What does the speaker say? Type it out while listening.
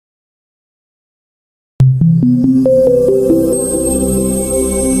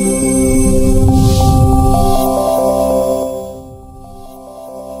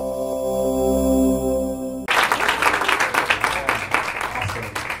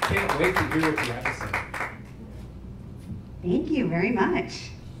can't wait to hear what you have to say. Thank you very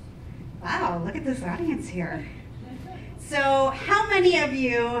much. Wow, look at this audience here. So how many of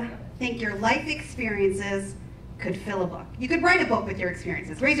you think your life experiences could fill a book? You could write a book with your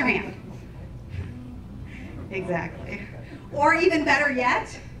experiences. Raise your hand. Exactly. Or even better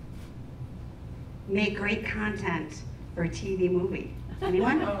yet, make great content for a TV movie.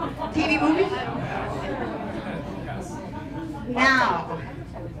 Anyone? TV movie? Now,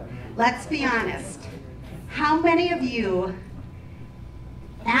 let's be honest. How many of you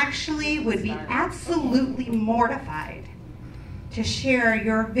actually would be absolutely mortified to share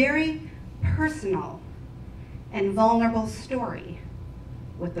your very personal and vulnerable story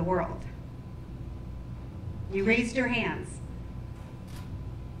with the world? You raised your hands.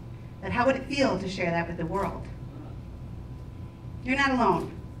 But how would it feel to share that with the world? You're not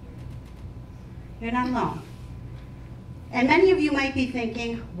alone. You're not alone. And many of you might be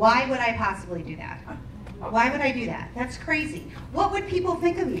thinking, why would I possibly do that? Why would I do that? That's crazy. What would people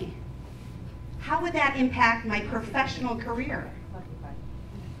think of me? How would that impact my professional career?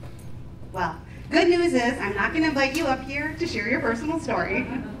 Well, good news is I'm not going to invite you up here to share your personal story.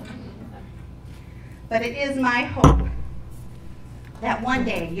 But it is my hope that one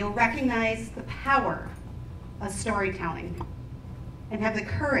day you'll recognize the power of storytelling and have the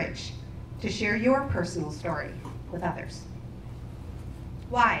courage to share your personal story with others.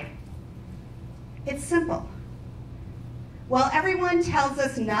 Why? It's simple. While everyone tells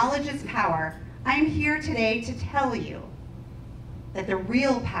us knowledge is power, I'm here today to tell you that the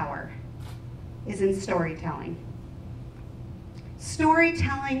real power is in storytelling.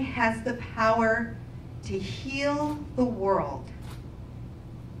 Storytelling has the power to heal the world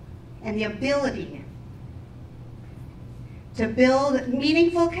and the ability to build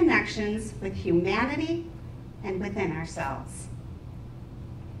meaningful connections with humanity and within ourselves.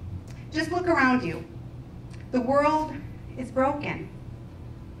 Just look around you. The world is broken,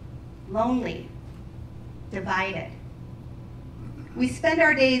 lonely, divided. We spend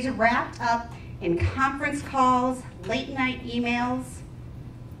our days wrapped up in conference calls, late night emails,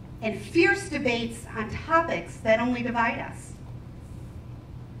 and fierce debates on topics that only divide us.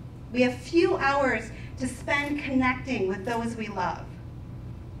 We have few hours to spend connecting with those we love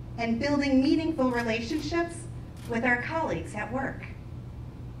and building meaningful relationships with our colleagues at work.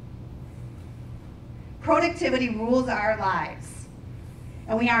 Productivity rules our lives,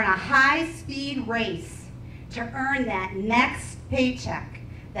 and we are in a high-speed race to earn that next paycheck,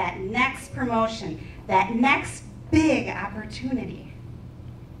 that next promotion, that next big opportunity.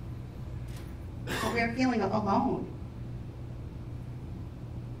 But we're feeling alone.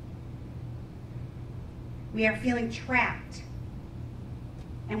 We are feeling trapped.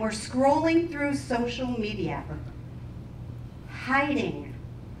 And we're scrolling through social media, hiding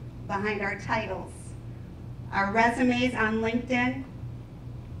behind our titles, our resumes on LinkedIn,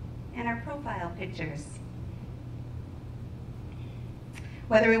 and our profile pictures.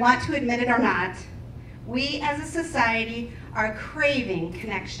 Whether we want to admit it or not, we as a society are craving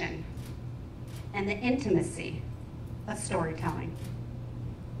connection and the intimacy of storytelling.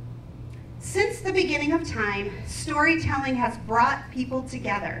 Since the beginning of time, storytelling has brought people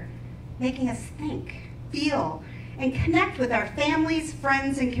together, making us think, feel, and connect with our families,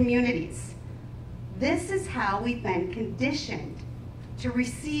 friends, and communities. This is how we've been conditioned to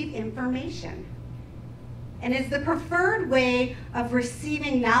receive information, and is the preferred way of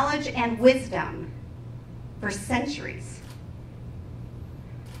receiving knowledge and wisdom for centuries.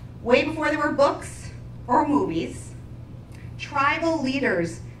 Way before there were books or movies, tribal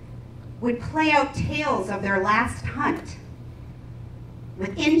leaders would play out tales of their last hunt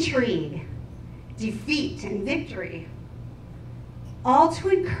with intrigue, defeat, and victory, all to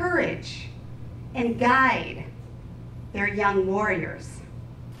encourage and guide their young warriors.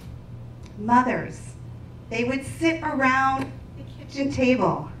 Mothers, they would sit around the kitchen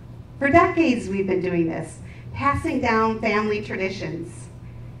table. For decades we've been doing this, passing down family traditions,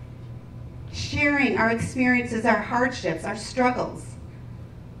 sharing our experiences, our hardships, our struggles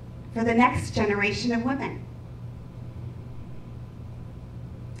for the next generation of women.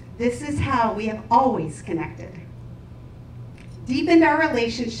 This is how we have always connected, deepened our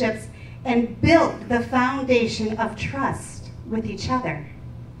relationships, and built the foundation of trust with each other.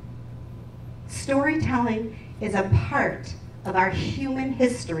 Storytelling is a part of our human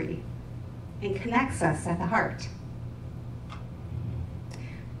history and connects us at the heart.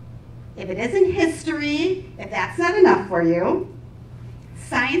 If it isn't history, if that's not enough for you,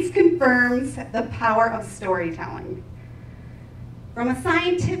 science confirms the power of storytelling. From a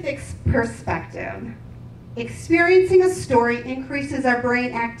scientific perspective, Experiencing a story increases our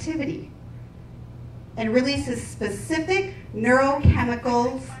brain activity and releases specific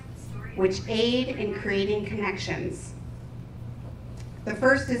neurochemicals which aid in creating connections. The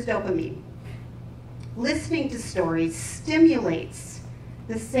first is dopamine. Listening to stories stimulates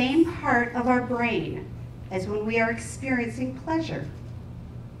the same part of our brain as when we are experiencing pleasure.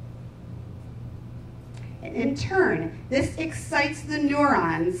 And in turn, this excites the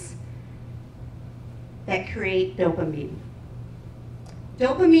neurons that create dopamine.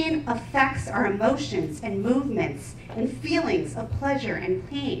 Dopamine affects our emotions and movements and feelings of pleasure and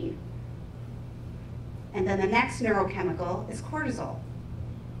pain. And then the next neurochemical is cortisol.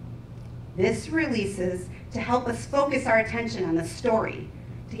 This releases to help us focus our attention on the story,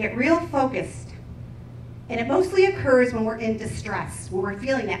 to get real focused. And it mostly occurs when we're in distress, when we're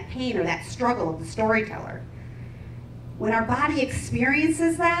feeling that pain or that struggle of the storyteller. When our body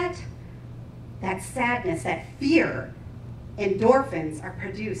experiences that sadness, that fear, endorphins are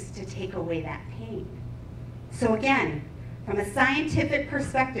produced to take away that pain. So again, from a scientific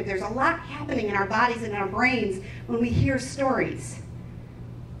perspective, there's a lot happening in our bodies and our brains when we hear stories.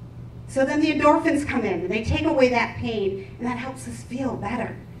 So then the endorphins come in, and they take away that pain, and that helps us feel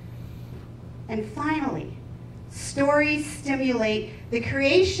better. And finally, stories stimulate the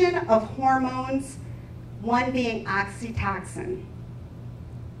creation of hormones, one being oxytocin.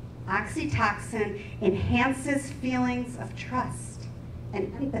 Oxytocin enhances feelings of trust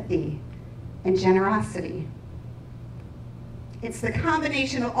and empathy and generosity. It's the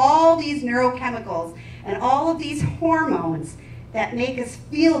combination of all these neurochemicals and all of these hormones that make us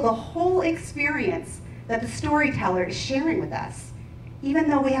feel the whole experience that the storyteller is sharing with us, even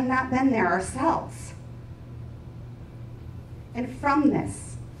though we have not been there ourselves. And from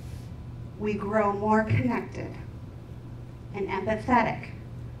this, we grow more connected and empathetic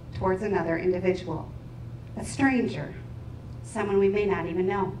towards another individual, a stranger, someone we may not even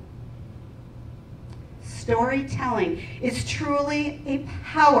know. Storytelling is truly a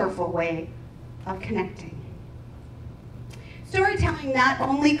powerful way of connecting. Storytelling not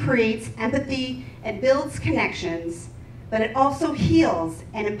only creates empathy and builds connections, but it also heals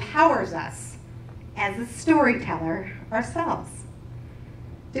and empowers us as a storyteller ourselves.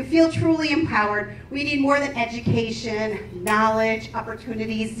 To feel truly empowered, we need more than education, knowledge,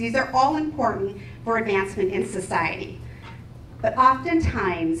 opportunities. These are all important for advancement in society. But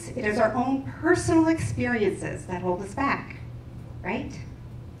oftentimes, it is our own personal experiences that hold us back, right?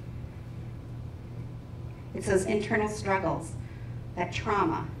 It's those internal struggles, that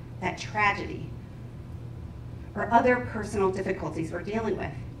trauma, that tragedy, or other personal difficulties we're dealing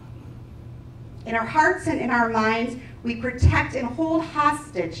with. In our hearts and in our minds, we protect and hold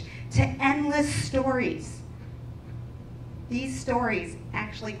hostage to endless stories. These stories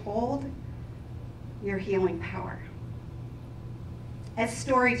actually hold your healing power. As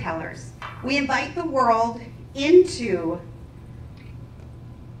storytellers, we invite the world into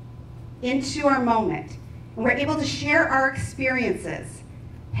our moment. And we're able to share our experiences,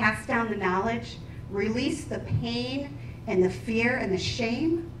 pass down the knowledge, release the pain and the fear and the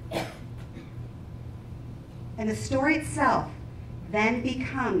shame. And the story itself then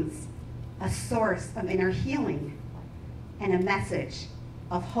becomes a source of inner healing and a message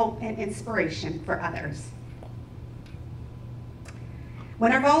of hope and inspiration for others.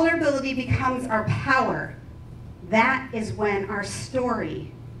 When our vulnerability becomes our power, that is when our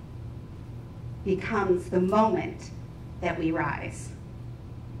story becomes the moment that we rise.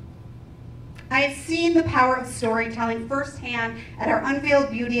 I have seen the power of storytelling firsthand at our Unveiled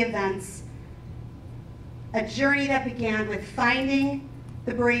Beauty events, a journey that began with finding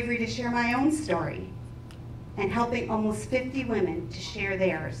the bravery to share my own story and helping almost 50 women to share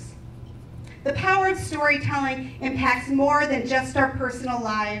theirs. The power of storytelling impacts more than just our personal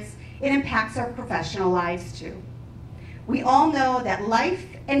lives, it impacts our professional lives too. We all know that life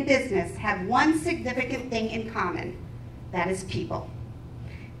and business have one significant thing in common, that is people.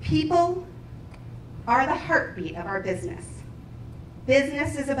 People are the heartbeat of our business.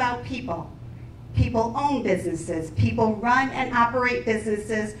 Business is about people. People own businesses. People run and operate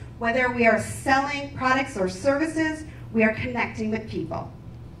businesses. Whether we are selling products or services, we are connecting with people.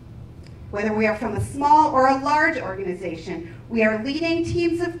 Whether we are from a small or a large organization, we are leading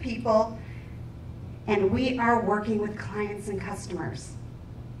teams of people and we are working with clients and customers.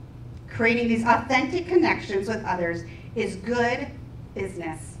 Creating these authentic connections with others is good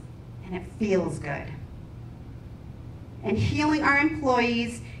business, and it feels good. And healing our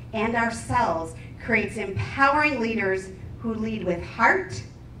employees and ourselves creates empowering leaders who lead with heart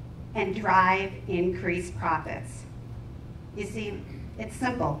and drive increased profits. You see, it's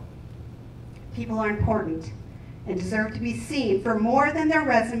simple. People are important and deserve to be seen for more than their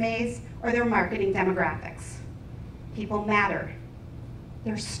resumes or their marketing demographics. People matter.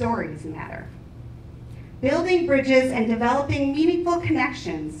 Their stories matter. Building bridges and developing meaningful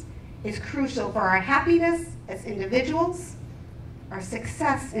connections is crucial for our happiness as individuals, our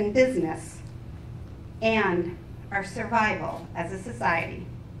success in business, and our survival as a society.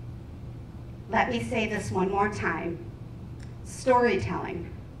 Let me say this one more time. Storytelling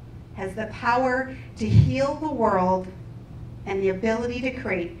has the power to heal the world and the ability to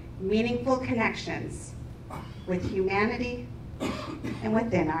create meaningful connections with humanity and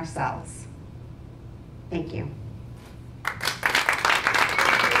within ourselves. Thank you.